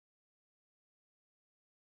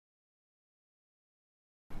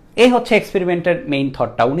এই হচ্ছে এক্সপেরিমেন্টের মেইন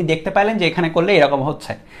থটটা। উনি দেখতে পাইলেন যে এখানে করলে এরকম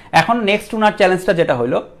হচ্ছে। এখন নেক্সট উনার চ্যালেঞ্জটা যেটা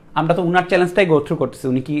হলো, আমরা তো উনার চ্যালেঞ্জটাই গো থ্রু করতেছি,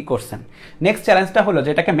 উনি কি করছেন। নেক্সট চ্যালেঞ্জটা হলো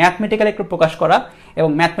যেটাকে ম্যাথমেটিক্যালি একটু প্রকাশ করা এবং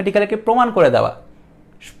ম্যাথমেটিক্যালিকে প্রমাণ করে দেওয়া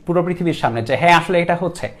পুরো পৃথিবীর সামনে যে হ্যাঁ আসলে এটা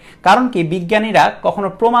হচ্ছে। কারণ কি, বিজ্ঞানীরা কখনো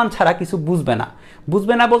প্রমাণ ছাড়া কিছু বুঝবে না।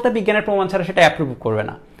 বুঝবে না বলতে বিজ্ঞানের প্রমাণ ছাড়া সেটা অ্যাপ্রুভ করবে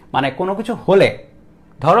না। মানে কোনো কিছু হলে,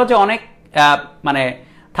 ধরো যে অনেক মানে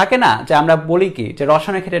থাকে না যে আমরা বলি কি যে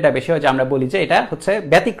রসায়নের ক্ষেত্রে এটা বেশি হয় যে আমরা বলি যে এটা হচ্ছে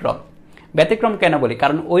ব্যতিক্রম। ব্যতিক্রম কেন বলি?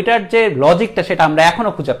 কারণ ওইটার যে লজিকটা সেটা আমরা এখনো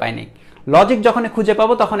খুঁজে পাইনি। লজিক যখন খুঁজে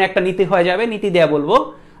পাবো তখন একটা নীতি হয়ে যাবে, নীতি দেয়া বলবো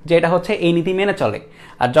যে এটা হচ্ছে এই নীতি মেনে চলে।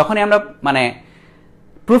 আর যখনই আমরা মানে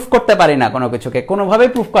প্রুফ করতে পারি না কোনো কিছুকে, কোনোভাবেই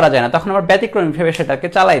প্রুফ করা যায় না, তখন আমরা ব্যতিক্রম হিসেবে সেটাকে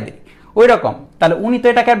চালাই দিই। ওই রকম তাহলে উনি তো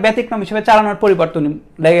এটাকে ব্যতিক্রম হিসেবে চালানোর পরিবর্তন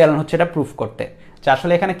লেগে গেলেন হচ্ছে এটা প্রুফ করতে যে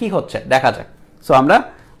আসলে এখানে কি হচ্ছে দেখা যাক। সো আমরা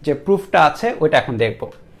যে প্রুফটা আছে ওইটা এখন দেখব।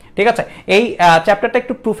 ঠিক আছে, এই চ্যাপ্টারটা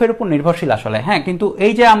একটু প্রুফের উপর নির্ভরশীল আসলে, হ্যাঁ, কিন্তু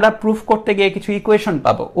এই যে আমরা প্রুফ করতে গিয়ে কিছু ইকুয়েশন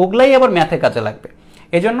পাবো ওগুলাই আবার ম্যাথে কাজে লাগবে।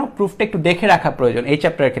 এই জন্য প্রুফটা একটু দেখে রাখা প্রয়োজন এই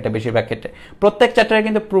চ্যাপ্টারের ক্ষেত্রে। বেশিরভাগ ক্ষেত্রে প্রত্যেক চ্যাপ্টারে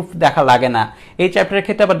কিন্তু প্রুফ দেখা লাগে না। এই চ্যাপ্টারের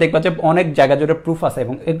ক্ষেত্রে আবার দেখবা যে অনেক জায়গা জুড়ে প্রুফ আছে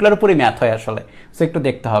এবং এগুলোর উপরই ম্যাথ হয় আসলে। সো একটু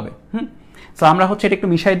দেখতে হবে। সো আমরা হচ্ছে এটা একটু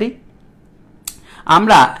মিশাই দিই।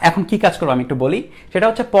 আমরা এখন কি কাজ করবো আমি একটু বলি। সেটা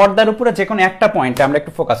হচ্ছে পর্দার উপরে যে কোনো একটা পয়েন্টে আমরা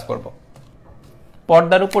একটু ফোকাস করব।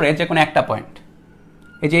 পর্দার উপরে যে কোনো একটা পয়েন্ট,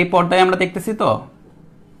 এই যে এই পর্দায় আমরা দেখতেছি, তো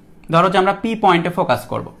ধরো যে আমরা পি পয়েন্টে ফোকাস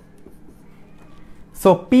করব। সো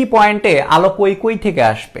পি পয়েন্টে আলো কই থেকে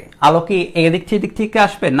আসবে? আলো কি এদিক থেকে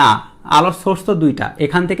আসবে? না, আলোর সোর্স তো দুইটা,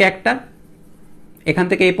 এখান থেকে একটা, এখান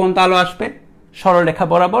থেকে এই পর্যন্ত আলো আসবে সরলরেখা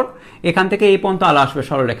বরাবর, এখান থেকে এই পর্যন্ত আলো আসবে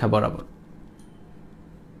সরলরেখা বরাবর।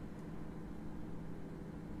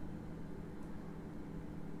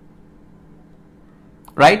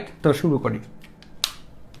 রাইট? তো শুরু করি।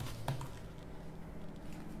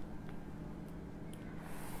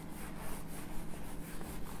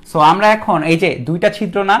 সো আমরা এখন এই যে দুইটা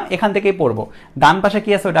ছিদ্র না, এখান থেকেই পড়বো। ডান পাশে কি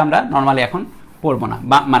আছে ওটা আমরা নর্মালি এখন পড়বো না,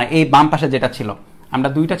 মানে এই বাম পাশে যেটা ছিল আমরা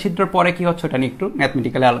দুইটা ছিদ্র পরে কি হচ্ছে ওটা নিয়ে একটু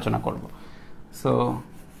ম্যাথমেটিক্যালি আলোচনা করব। সো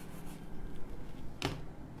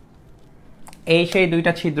এই সেই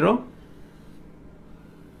দুইটা ছিদ্র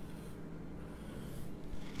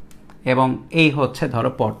এবং এই হচ্ছে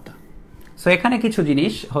ধরো পর্দা। সো এখানে কিছু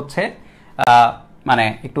জিনিস হচ্ছে মানে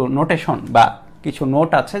একটু নোটেশন বা কিছু নোট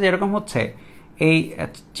আছে, যেরকম হচ্ছে এই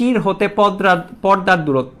চির হতে পর্দার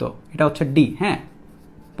দূরত্ব, এটা হচ্ছে ডি। হ্যাঁ,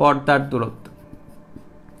 পর্দার দূরত্ব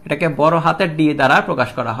এটাকে বড় হাতের ডি দ্বারা প্রকাশ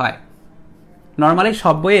করা হয়। নর্মালি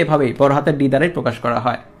সব বইয়ে এভাবেই বড় হাতের ডি দ্বারাই প্রকাশ করা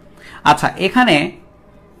হয়। আচ্ছা, এখানে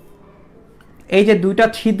এই যে দুইটা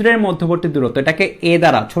ছিদ্রের মধ্যবর্তী দূরত্ব এটাকে এ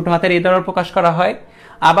দ্বারা, ছোট হাতের এ দ্বারা প্রকাশ করা হয়।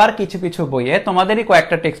 আবার কিছু কিছু বইয়ে, তোমাদেরই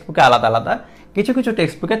কয়েকটা টেক্সট বুকে আলাদা আলাদা, কিছু কিছু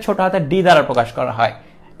টেক্সট বুকে ছোট হাতের ডি দ্বারা প্রকাশ করা হয়।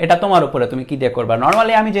 এটা তোমার উপরে, তুমি কি দিয়ে করবা।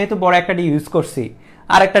 নর্মালি আমি যেহেতু বড় একটা ডি ইউজ করছি,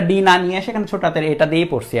 আর একটা ডি না নিয়ে সেখানে ছোট হাতের এটা দিয়েই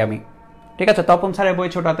পড়ছি আমি। ঠিক আছে, তপন স্যারের বই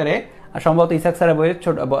ছোট হাতের এ, আর সম্ভবত ইসাক স্যারের বইয়ে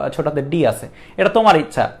ছোট হাতের ডি আছে। এটা তোমার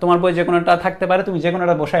ইচ্ছা, তোমার বই যে কোনোটা থাকতে পারে, তুমি যে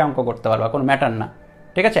কোনোটা বসায় অঙ্ক করতে পারবা, কোনো ম্যাটার না।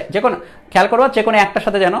 ঠিক আছে, যে কোনো খেয়াল করবা যে কোনো একটার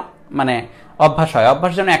সাথে যেন মানে অভ্যাস হয়,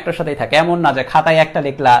 অভ্যাস যেন একটার সাথেই থাকে। এমন না যে খাতায় একটা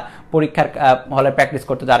লিখলা, পরীক্ষার হলে প্র্যাকটিস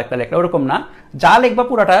করতে যে আরেকটা লিখলা, ওরকম না। যা লিখবা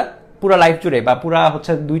পুরা লাইফ জুড়ে বা পুরা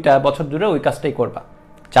হচ্ছে 2টা বছর জুড়ে ওই কাজটাই করবা,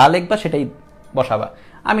 যা লিখবা সেটাই বসাবা।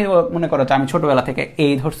 আমি মনে করো যে আমি ছোটবেলা থেকে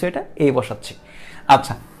এই ধরছি, এটা এই বসাচ্ছি।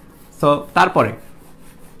 আচ্ছা, সো তারপরে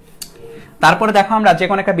দেখো আমরা যে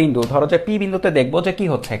কোনো একটা বিন্দু, ধরো যে পি বিন্দুতে দেখবো যে কি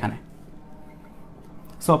হচ্ছে এখানে।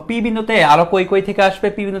 সো পি বিন্দুতে আলো কই থেকে আসবে?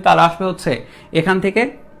 পি বিন্দুতে আলো আসবে হচ্ছে এখান থেকে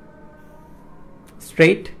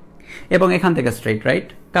স্ট্রেইট এবং এখান থেকে স্ট্রেইট, রাইট?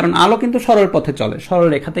 কারণ আলো কিন্তু সরল পথে চলে, সরল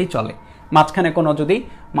রেখাতেই চলে। মাঝখানে কোনো যদি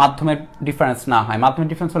মাধ্যমের ডিফারেন্স না হয়, মাধ্যমের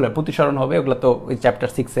ডিফারেন্স হলে প্রতিসরণ হবে, ওগুলো তো ওই চ্যাপ্টার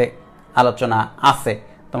 6-এ আলোচনা আছে,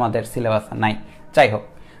 তোমাদের সিলেবাসে নাই। যাই হোক,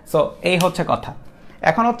 সো এই হচ্ছে কথা।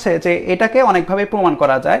 এখন হচ্ছে যে এটাকে অনেকভাবে প্রমাণ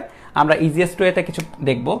করা যায়। আমরা ইজিয়েস্ট ওয়েতে কিছু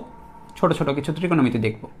দেখব, ছোট ছোট কিছু ত্রিকোণমিতি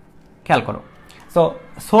দেখব। খেয়াল করো, সো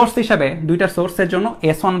সোর্স হিসাবে দুইটা সোর্সের জন্য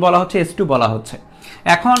S1 বলা হচ্ছে, S2 বলা হচ্ছে।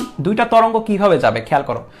 এখন দুইটা তরঙ্গ কিভাবে যাবে খেয়াল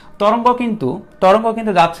করো। তরঙ্গ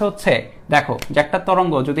কিন্তু যাচ্ছে হচ্ছে, দেখো যে একটা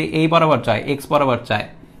তরঙ্গ যদি এই বরাবর যায়, x বরাবর যায়,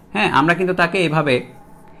 হ্যাঁ, আমরা কিন্তু তাকে এভাবে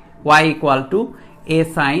y = a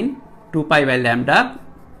sin 2π/λ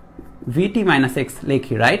vt - x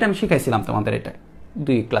লিখি, রাইট? আমি শিখাইছিলাম তোমাদের এটা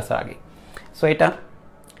 2 ক্লাসের আগে। সো এটা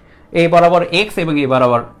এই বরাবর x এবং এই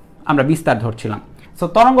বরাবর আমরা বিস্তার ধরছিলাম। সো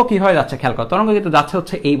তরঙ্গ কি হয়ে যাচ্ছে খেয়াল করো, তরঙ্গ কিন্তু যাচ্ছে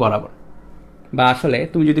হচ্ছে এই বরাবর, বা আসলে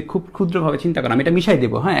তুমি যদি খুব ক্ষুদ্রভাবে চিন্তা করো, আমি এটা মিশাই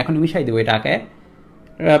দেবো, হ্যাঁ, এখন মিশাই দেবো, এটাকে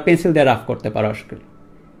পেন্সিল দিয়ে রাফ করতে পারো। আসলে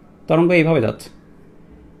তরঙ্গ এইভাবে যাচ্ছে,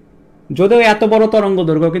 যদিও এত বড় তরঙ্গ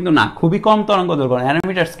দৈর্ঘ্য কিন্তু না, খুবই কম তরঙ্গ দৈর্ঘ্য,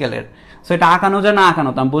 ন্যানোমিটার স্কেলের। সো এটা আঁকানো যায় না আঁকানো,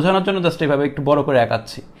 তো আমি বোঝানোর জন্য জাস্ট এইভাবে একটু বড় করে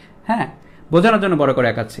আঁকাচ্ছি। হ্যাঁ, বোঝানোর জন্য বড় করে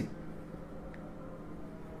আঁকাচ্ছি।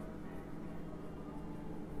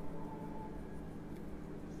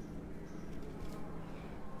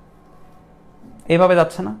 এইভাবে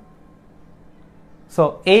যাচ্ছে না? সো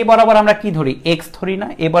এই বরাবর আমরা কি ধরি? এক্স ধরি না?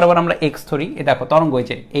 এই বরাবর আমরা এক্স ধরি। এ দেখো তরঙ্গ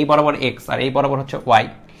হয়েছে, এই বরাবর এক্স আর এই বরাবর হচ্ছে ওয়াই,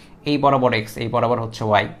 এই বরাবর এক্স, এই বরাবর হচ্ছে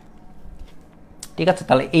ওয়াই। ঠিক আছে,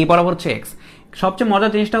 তাহলে এই বরাবর হচ্ছে এক্স। সবচেয়ে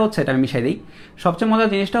মজার জিনিসটা হচ্ছে, এটা আমি মিশাই দিই, সবচেয়ে মজার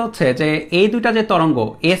জিনিসটা হচ্ছে যে এই দুইটা যে তরঙ্গ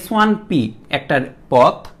S1P একটা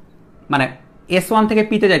পথ, মানে S1 থেকে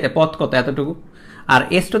পিতে যাইতে পথ কত এতটুকু, আর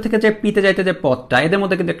S2 থেকে যে পিতে যাইতে যে পথটা, এদের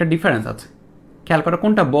মধ্যে কিন্তু একটা ডিফারেন্স আছে। খেয়াল করো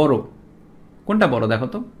কোনটা বড়, কোনটা বড় দেখো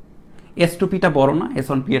তো। S2Pটা বড় না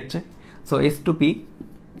S1P এর চেয়ে? So S2P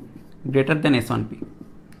greater than S1P,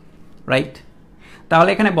 right? তাহলে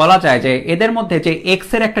এখানে বলা যায় যে এদের মধ্যে যে এক্স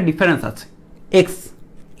এর একটা ডিফারেন্স আছে, এক্স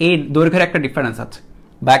এই দৈর্ঘ্যের একটা ডিফারেন্স আছে,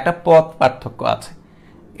 বা একটা পথ পার্থক্য আছে,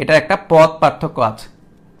 এটা একটা পথ পার্থক্য আছে।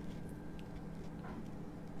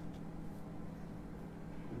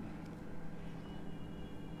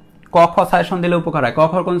 ক খ সাজেশন দিলে উপকার হয়, ক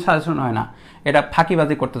খ কোন সাজেশন হয় না, এটা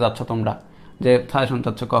ফাঁকিবাজি করতে যাচ্ছ তোমরা যে সাজেশন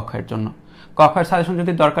চাচ্ছ ক খ এর জন্য। ক খ এর সাজেশন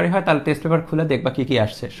যদি দরকারি হয় তাহলে টেস্ট পেপার খুলে দেখবা কি কি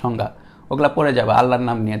আসছে সংজ্ঞা, ওগুলা পড়ে যাবে আল্লাহর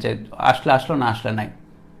নাম নিয়ে, যে আসলে আসলো না আসলে নাই।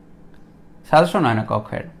 সাজেশন হয় না ক খ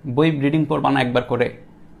এর, বই রিডিং পড়বা না একবার করে?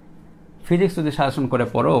 ফিজিক্স যদি সাজেশন করে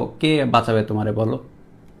পড়ো কে বাঁচাবে তোমারে বলো?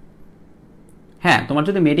 হ্যাঁ, তোমার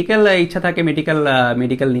যদি মেডিকেল ইচ্ছা থাকে,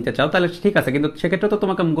 মেডিকেল নিতে চাও তাহলে ঠিক আছে, কিন্তু সেক্ষেত্রে তো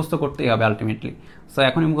তোমাকে মুখস্থ করতেই হবে আলটিমেটলি। সো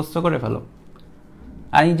এখনই মুখস্থ করে ফেলো।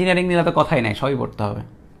 আর ইঞ্জিনিয়ারিং নিলে তো কথাই নাই, সবই পড়তে হবে।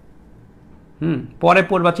 পরে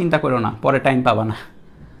পড়বা, চিন্তা করো না, পরে টাইম পাবা না।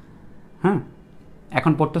 হ্যাঁ,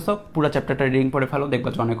 এখন পড়তেছো, পুরো চ্যাপ্টারটা রিডিং পড়ে ফেলো, দেখবা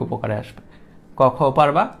যে অনেক উপকারে আসবে। ক খ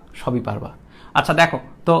পারবা, সবই পারবা। আচ্ছা দেখো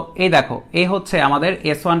তো, এই দেখো এই হচ্ছে আমাদের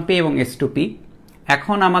S1P এবং S2P।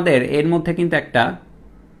 এখন আমাদের এর মধ্যে কিন্তু একটা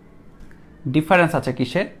ডিফারেন্স আছে,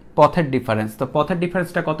 কিসের? পথের ডিফারেন্স। তো পথের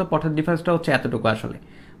ডিফারেন্সটা কত? পথের ডিফারেন্সটা হচ্ছে এতটুকু, আসলে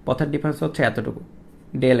পথের ডিফারেন্স হচ্ছে এতটুকু,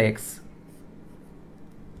 ডেল এক্স।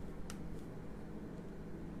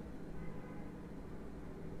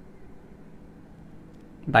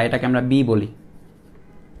 বা এটাকে আমরা বি বলি।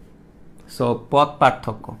 সো পথ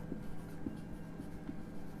পার্থক্য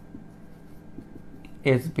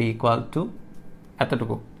এস বি ইকুয়াল টু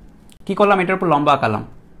এতটুকু। কি করলাম? এটার উপর লম্বা আঁকালাম,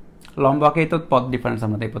 লম্বা আঁকেই তো পথ ডিফারেন্স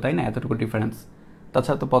আমরা দেখবো, তাই না? এতটুকু ডিফারেন্স,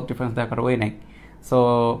 তাছাড়া তো পথ ডিফারেন্স দেখার ওই নাই। সো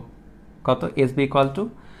কত? S B equal to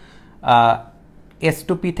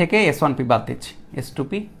S2P থেকে S1P বাদ দিচ্ছি,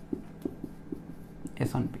 S2P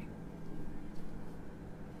S1P।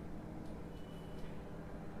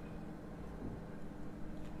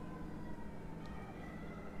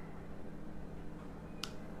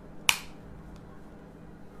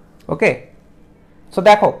 ওকে, সো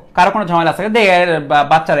দেখো কারো কোনো ঝামেলা আছে?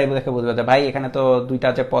 বাচ্চারা দেখে বুঝবে যে ভাই এখানে তো দুইটা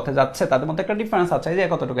যে পথে যাচ্ছে তাদের মধ্যে একটা ডিফারেন্স আছে, যে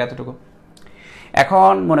কতটুকু এতটুকু।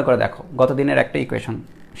 এখন মনে করে দেখো, গত দিনের একটা ইকুয়েশন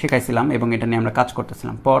শিখাইছিলাম এবং এটা নিয়ে আমরা কাজ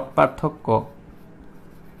করতেছিলাম। পথ পার্থক্য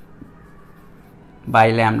বাই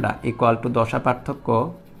ল্যামডা ইকুয়াল টু দশা পার্থক্য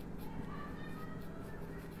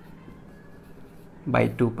বাই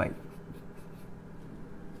 2π।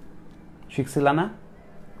 শিখছিলা না?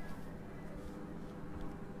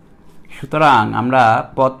 সুতরাং আমরা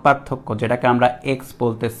পথ পার্থক্য, যেটাকে আমরা এক্স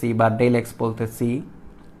বলতেছি বা ডেল এক্স বলতেছি,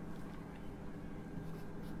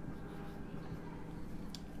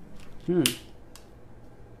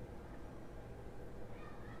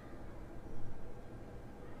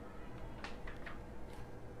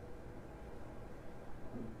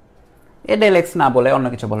 এ ডেল এক্স না বলে অন্য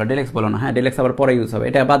কিছু বলো, ডেল এক্স বলো না। হ্যাঁ, ডেল এক্স আবার পরে ইউজ হবে,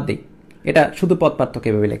 এটা বাদ দিই। এটা শুধু পথ পার্থক্য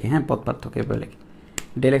এভাবে লিখি। হ্যাঁ, পথ পার্থক্য এভাবে লিখি।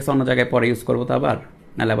 ডেল এক্স অন্য জায়গায় পরে ইউজ করবো তো আবার,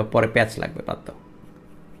 নাহলে আবার পরে প্যাচ লাগবে, বাদ দাও।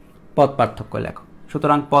 পথ পার্থক্য লেখো।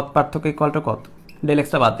 সুতরাং পথ পার্থক্য ইকুয়াল টু কত? ডেল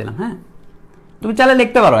এক্সটা বাদ দিলাম। হ্যাঁ, তুমি চাইলে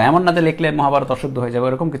লিখতে পারো, এমন না যে লিখলে মহাভারত অশুদ্ধ হয়ে যাবে,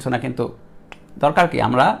 এরকম কিছু না। কিন্তু দরকার কি,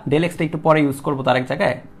 আমরা ডেল এক্সটা একটু পরে ইউজ করবো তার এক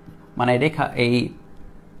জায়গায়, মানে রেখা এই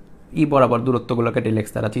ই বরাবর দূরত্বগুলোকে ডেল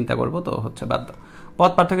এক্স দ্বারা চিন্তা করবো, তো হচ্ছে বাদ দাও।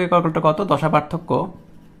 পথ পার্থক্য ইকুয়াল টু কত? দশা পার্থক্য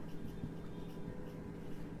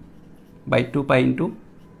বাই 2π ইন্টু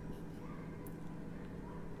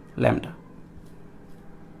ল্যামডা।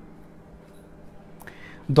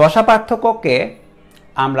 দশা পার্থক্যকে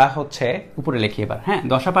আমরা হচ্ছে উপরে লিখি এবার। হ্যাঁ,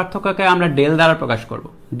 দশা পার্থক্যকে আমরা ডেল দ্বারা প্রকাশ করব।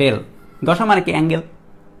 ডেল, দশা মানে কি? অ্যাঙ্গেল,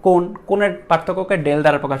 কোণ, কোণের পার্থক্যকে ডেল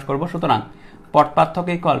দ্বারা প্রকাশ করব। সুতরাং পথ পার্থক্য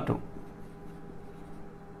ইকুয়াল টু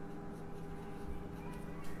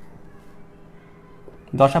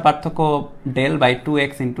দশা পার্থক্য del by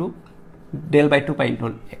 2x into del by 2π into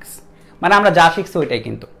x. মানে আমরা যা শিখছি ওইটাই,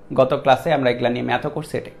 কিন্তু গত ক্লাসে আমরা এগুলা নিয়ে ম্যাথও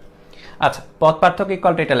করছি, এটাই। আচ্ছা, পথ পার্থক্য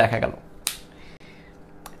ইকুয়াল টু এটা লেখা গেল।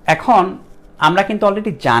 এখন আমরা কিন্তু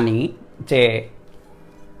অলরেডি জানি যে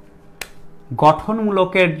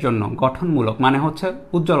গঠনমূলকের জন্য, গঠনমূলক মানে হচ্ছে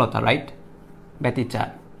উজ্জ্বলতা, রাইট, ব্যতিচার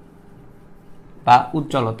বা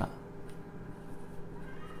উজ্জ্বলতা।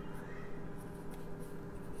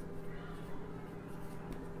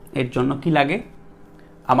 এর জন্য কি লাগে,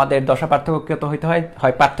 আমাদের দশা পার্থক্য তো হইতে হয়,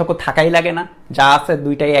 হয় পার্থক্য থাকাই লাগে না, যা আছে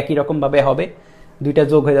দুইটাই একই রকমভাবে হবে, দুইটা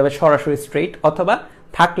যোগ হয়ে যাবে সরাসরি স্ট্রেইট, অথবা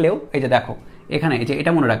থাকলেও এই যে দেখো এখানে এই যে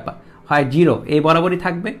এটা মনে রাখবা, হয় 0 এই বরাবরই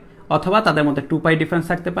থাকবে, অথবা তাদের মধ্যে 2π ডিফারেন্স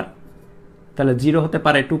থাকতে পারে, তাহলে 0 হতে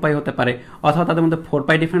পারে, 2π হতে পারে, অথবা তাদের মধ্যে 4π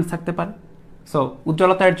ডিফারেন্স থাকতে পারে। সো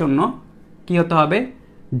উজ্জ্বলতার জন্য কি হতে হবে,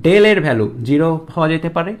 ডেল এর ভ্যালু 0 হওয়া যেতে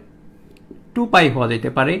পারে, 2π হওয়া যেতে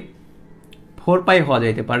পারে, 4π হওয়া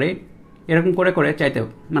যেতে পারে, এরকম করে করে চাইতে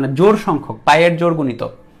মানে জোড় সংখ্যক, পায়ের জোড় গুণিত।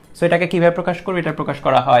 সো এটাকে কীভাবে প্রকাশ করবে, এটা প্রকাশ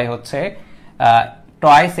করা হয় হচ্ছে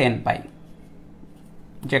টয়েস এন পাই,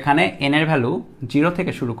 যেখানে এন এর ভ্যালু 0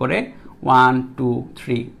 থেকে শুরু করে 1 2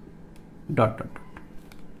 3 ডট ডট।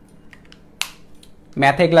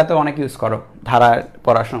 ম্যাথে এগুলাতে অনেক ইউজ করো ধারা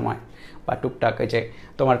পড়ার সময় বা টুকটাক, যে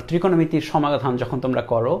তোমার ত্রিকোণমিতির সমাধান যখন তোমরা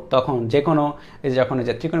করো তখন যে কোনো যখন এই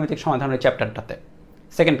যে ত্রিকোণমিতিক সমাধানের চ্যাপ্টারটাতে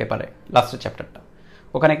সেকেন্ড পেপারে লাস্টের চ্যাপ্টারটা,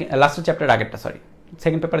 ওখানে লাস্টের চ্যাপ্টার আগেরটা সরি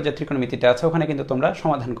সেকেন্ড পেপারে যে ত্রিকোণমিতিটা আছে ওখানে কিন্তু তোমরা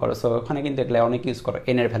সমাধান করো। সো ওখানে কিন্তু এগুলো অনেক ইউজ করো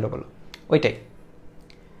এন এর ভ্যালুগুলো, ওইটাই।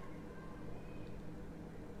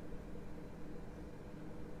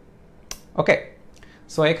 ওকে,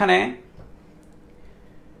 সো এখানে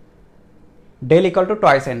del equal to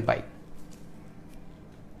toys N পাই।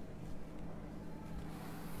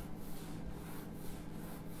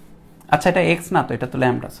 আচ্ছা এটা এক্স না তো, এটা তো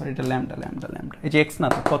ল্যামডা, সরি এটা ল্যামডা ল্যামডা ল্যামডা, এই যে এক্স না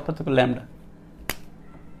তো, পদ পার্থক্য ল্যামডা।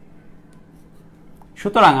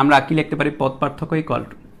 সুতরাং আমরা কি লিখতে পারি, পদ পার্থক্য equal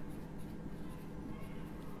to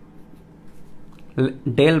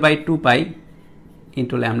del by 2π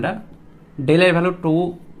into lambda, ডেলের value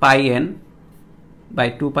 2πn by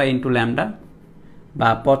 2π into lambda, বা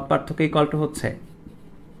পদ পার্থক্য ইকুয়াল টু হচ্ছে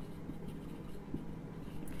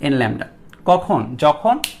এন ল্যামডা। কখন,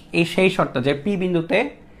 যখন এই সেই শর্ত যে পি বিন্দুতে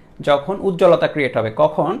যখন উজ্জ্বলতা ক্রিয়েট হবে,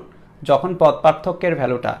 কখন, যখন পদ পার্থক্যের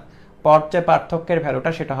ভ্যালুটা, পদ যে পার্থক্যের ভ্যালুটা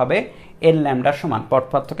সেটা হবে এন ল্যামডার সমান, পদ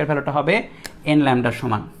পার্থক্যের ভ্যালুটা হবে এন ল্যামডার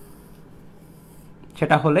সমান।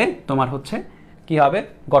 সেটা হলে তোমার হচ্ছে কি হবে,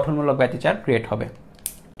 গঠনমূলক ব্যতিচার ক্রিয়েট হবে।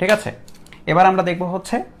 ঠিক আছে, এবার আমরা দেখব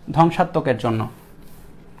হচ্ছে ধ্বংসাত্মকের জন্য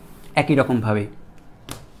একই রকমভাবে।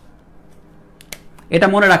 এটা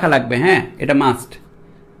মনে রাখা লাগবে, হ্যাঁ এটা মাস্ট,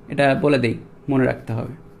 এটা বলে দেই, মনে রাখতে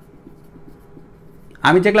হবে।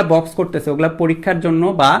 আমি যেগুলা বক্স করতেছি ওগুলা পরীক্ষার জন্য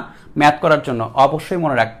বা ম্যাথ করার জন্য অবশ্যই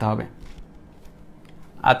মনে রাখতে হবে।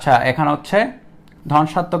 আচ্ছা এখানে হচ্ছে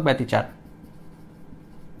ধ্বংসাত্মক ব্যতিচার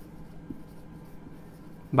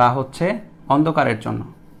বা হচ্ছে অন্ধকারের জন্য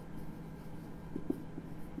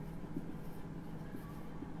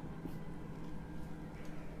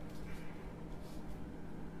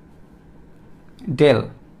ডেল।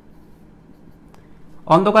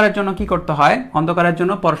 অন্ধকারের জন্য কি করতে হয়, অন্ধকারের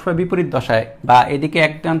জন্য পরস্পর বিপরীত দশায় বা এদিকে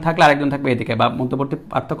একজন থাকলে আরেকজন থাকবে এদিকে, বা মধ্যবর্তী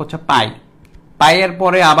পার্থক্য হচ্ছে পাই, পাইয়ের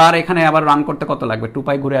পরে আবার এখানে আবার রান করতে কত লাগবে, 2π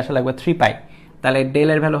ঘুরে আসা লাগবে 3π, তাহলে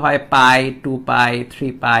ডেলের ভ্যালু হয় পাই, 2π,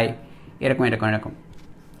 3π, এরকম এরকম এরকম।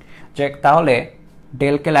 যে তাহলে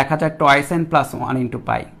ডেলকে লেখা যায় টয়েস এন প্লাস 1 ইন্টু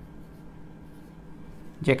পাই,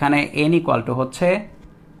 যেখানে এন ইকুয়াল টু হচ্ছে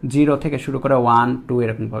 0 থেকে শুরু করে 1 2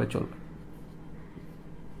 এরকমভাবে চলবে।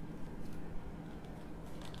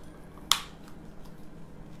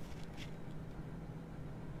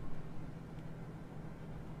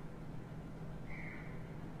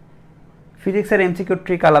 ফিজিক্সের এমসিকিউ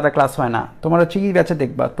ট্রিক আলাদা ক্লাস হয় না, তোমরা হচ্ছে কি ব্যাচে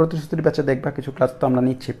দেখবা, প্রতিশ্রুতির ব্যাচে দেখবা, কিছু ক্লাস তো আমরা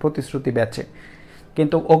নিচ্ছি প্রতিশ্রুতি ব্যাচে,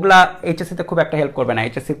 কিন্তু ওগুলা এইচএসসিতে খুব একটা হেল্প করবে না।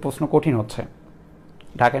 এইচএসসির প্রশ্ন কঠিন হচ্ছে,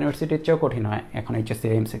 ঢাকা ইউনিভার্সিটির চেয়েও কঠিন হয় এখন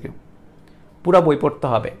এইচএসসির এমসিকিউ, পুরো বই পড়তে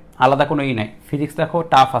হবে, আলাদা কোনো ই নেই। ফিজিক্স দেখো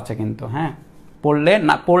টাফ আছে কিন্তু, হ্যাঁ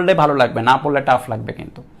পড়লে ভালো লাগবে, না পড়লে টাফ লাগবে,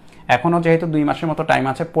 কিন্তু এখনও যেহেতু 2 মাসের মতো টাইম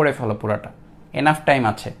আছে, পড়ে ফেলো পুরোটা, এনাফ টাইম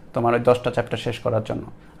আছে তোমার ওই 10টা চ্যাপ্টার শেষ করার জন্য।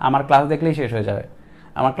 আমার ক্লাস দেখলেই শেষ হয়ে যাবে,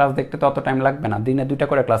 আমার ক্লাস দেখতে তো অত টাইম লাগবে না, দিনে 2টা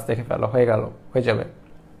করে ক্লাস দেখে ফেলো, হয়ে যাবে।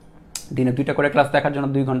 দিনে 2টা করে ক্লাস দেখার জন্য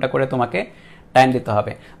 2 ঘন্টা করে তোমাকে টাইম দিতে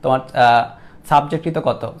হবে। তোমার সাবজেক্টই তো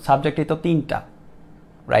কত, সাবজেক্টই তো 3টা,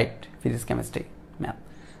 রাইট, ফিজিক্স কেমিস্ট্রি ম্যাথ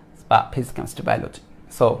বা physics chemistry biology.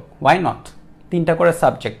 So why not 3টা করে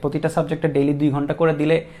সাবজেক্ট, প্রতিটা সাবজেক্টে ডেইলি 2 ঘন্টা করে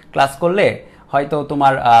দিলে, ক্লাস করলে হয়তো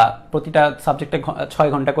তোমার প্রতিটা সাবজেক্টে 6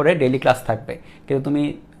 ঘন্টা করে ডেইলি ক্লাস থাকবে, কিন্তু তুমি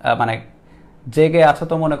মানে জেগে আছো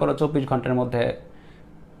তো মনে করো 24 ঘন্টার মধ্যে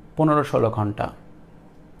 15-16 ঘন্টা,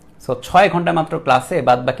 সো 6 ঘন্টা মাত্র ক্লাসে,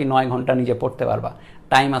 বাদ বাকি 9 ঘন্টা নিজে পড়তে পারবা,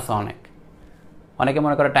 টাইম আছে অনেক। অনেকে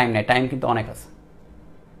মনে করে টাইম নেই, টাইম কিন্তু অনেক আছে,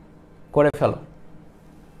 করে ফেলো।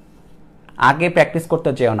 আগে প্র্যাকটিস করতে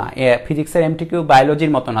যেও না, ফিজিক্সের এমটিকিউ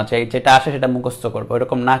বায়োলজির মতো না, যেটা আসে সেটা মুখস্থ করবো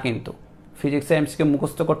এরকম না, কিন্তু ফিজিক্সের এমসিকিউ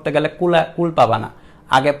মুখস্থ করতে গেলে কুল পাবা না,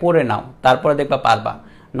 আগে পড়ে নাও, তারপরে দেখবা পারবা,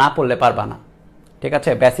 না পড়লে পারবা না। ঠিক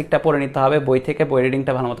আছে, বেসিকটা পড়ে নিতে হবে, বই থেকে বই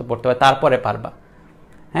রিডিংটা ভালো মতো পড়তে হবে, তারপরে পারবা।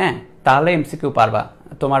 হ্যাঁ, তাহলে এমসিকিউ পারবা।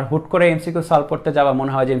 তোমার হুট করে এমসিকিউ সলভ করতে যাবা,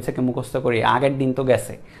 মনে হয় যে এমসিকিউ মুখস্থ করি, আগের দিন তো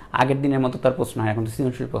গেছে, আগের দিনের মতো তার প্রশ্ন হয়, এখন তো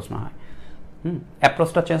সৃজনশীল প্রশ্ন হয়।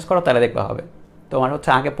 অ্যাপ্রোচটা চেঞ্জ করো, তাহলে দেখবা হবে। তোমার হচ্ছে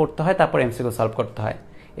আগে পড়তে হয়, তারপর এমসিকিউ সলভ করতে হয়,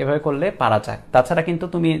 এভাবে করলে পারা যায়। তাছাড়া কিন্তু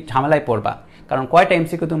তুমি ঝামেলায় পড়বা, কারণ কয়টা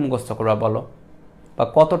এমসিকিউ তুমি মুখস্থ করবা বলো, বা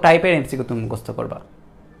কত টাইপের এমসিকিউ তুমি মুখস্থ করবা।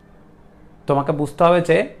 তোমাকে বুঝতে হবে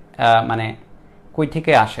যে মানে কই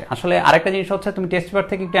থেকে আসে। আসলে আরেকটা জিনিস হচ্ছে, তুমি টেস্ট পেপার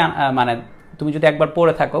থেকে একটু মানে তুমি যদি একবার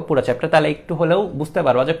পড়ে থাকো পুরো চ্যাপ্টার, তাহলে একটু হলেও বুঝতে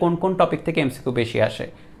পারবা যে কোন কোন টপিক থেকে এমসিকিউ বেশি আসে,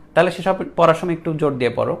 তাহলে সেসব পড়ার সময় একটু জোর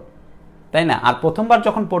দিয়ে পড়ো, তাই না? আর প্রথমবার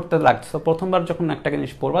যখন পড়তে লাগছো, প্রথমবার যখন একটা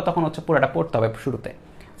জিনিস পড়বা, তখন হচ্ছে পুরোটা পড়তে হবে শুরুতে,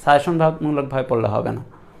 সাজেশনমূলকভাবে পড়লে হবে না।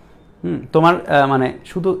 তোমার মানে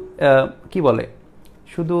শুধু কি বলে,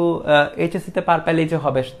 শুধু এইচএসসিতে পার পেলেই যে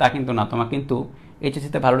হবে তা কিন্তু না। তোমার কিন্তু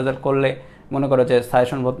এইচএসসিতে ভালো রেজাল্ট করলে, মনে করো যে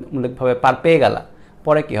সাজেশনমূলকভাবে পার পেয়ে গেলা,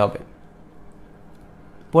 পরে কি হবে?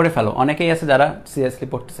 পড়ে ফেলো। অনেকেই আছে যারা সিরিয়াসলি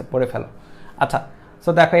পড়তেছে, পড়ে ফেলো। আচ্ছা, সো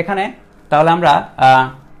দেখো এখানে তাহলে আমরা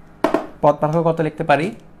পদ পার্থক্য কত লিখতে পারি?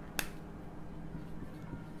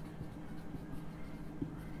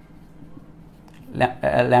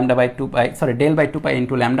 Lambda by 2 pi, sorry del by 2 pi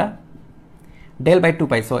into lambda, del by 2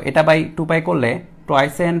 pi. So এটা বাই 2 পাই করলে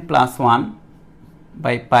toys N plus 1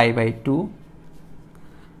 by pi by 2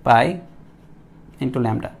 pi into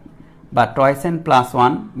lambda, বা toys N plus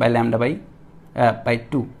 1 by lambda by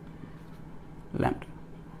 2 lambda.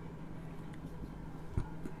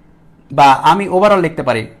 বা আমি ওভারঅল লিখতে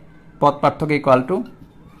পারি পদ পার্থক্য equal to,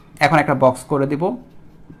 এখন একটা বক্স করে দিব,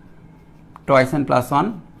 toys N plus 1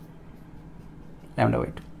 lambda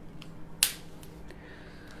by 2।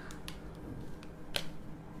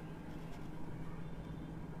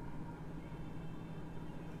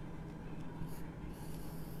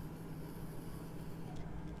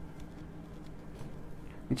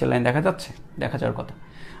 নিচের লাইন দেখা যাচ্ছে? দেখা যাওয়ার কথা।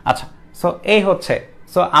 আচ্ছা, সো এই হচ্ছে,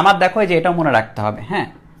 সো আমার দেখো যে এটা মনে রাখতে হবে। হ্যাঁ,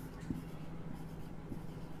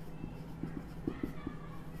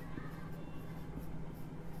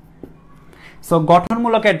 সো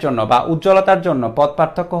গঠনমূলকের জন্য বা উজ্জ্বলতার জন্য পদ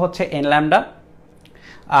পার্থক্য হচ্ছে এন ল্যামডা,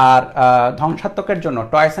 আর ধ্বংসাত্মকের জন্য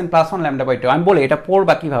toys N plus 1 lambda by 2। আমি বলি এটা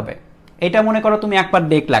পড়বা কিভাবে। এটা মনে করো তুমি একবার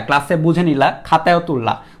দেখলা, ক্লাসে বুঝে নিলা, খাতায়ও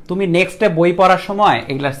তুললা, তুমি নেক্সটে বই পড়ার সময়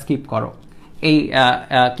এগুলা স্কিপ করো, এই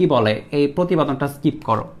কি বলে এই প্রতিপাদনটা স্কিপ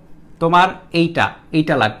করো। তোমার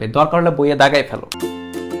এইটা লাগবে, দরকার হলে বইয়ে দাগায় ফেলো।